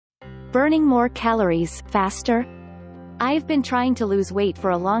Burning more calories, faster? I've been trying to lose weight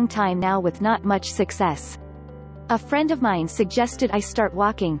for a long time now with not much success. A friend of mine suggested I start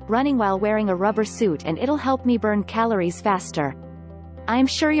running while wearing a rubber suit, and it'll help me burn calories faster. I'm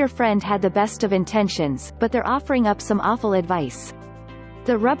sure your friend had the best of intentions, but they're offering up some awful advice.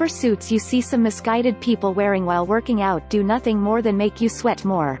 The rubber suits you see some misguided people wearing while working out do nothing more than make you sweat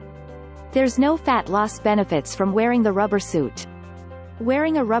more. There's no fat loss benefits from wearing the rubber suit.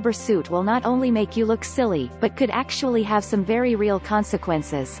 Wearing a rubber suit will not only make you look silly, but could actually have some very real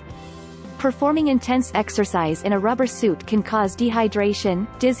consequences. Performing intense exercise in a rubber suit can cause dehydration,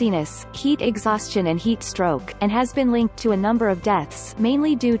 dizziness, heat exhaustion and heat stroke, and has been linked to a number of deaths,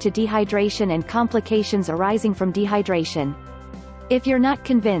 mainly due to dehydration and complications arising from dehydration. If you're not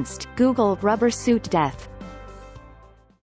convinced, Google rubber suit death.